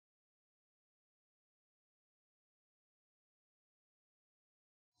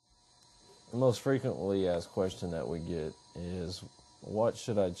The most frequently asked question that we get is, what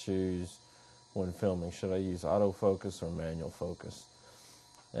should I choose when filming? Should I use autofocus or manual focus?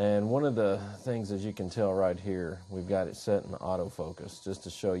 And one of the things, as you can tell right here, we've got it set in autofocus just to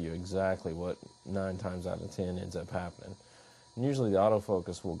show you exactly what 9 times out of 10 ends up happening. And usually the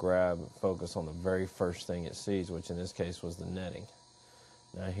autofocus will focus on the very first thing it sees, which in this case was the netting.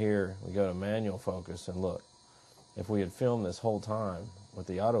 Now here we go to manual focus, and look, if we had filmed this whole time with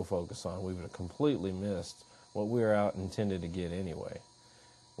the autofocus on, we would have completely missed what we were out intended to get anyway,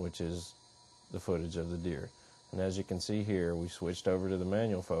 which is the footage of the deer. And as you can see here, we switched over to the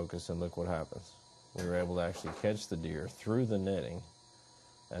manual focus, and look what happens. We were able to actually catch the deer through the netting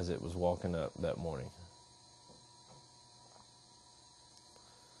as it was walking up that morning.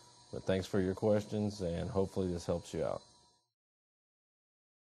 But thanks for your questions, and hopefully this helps you out.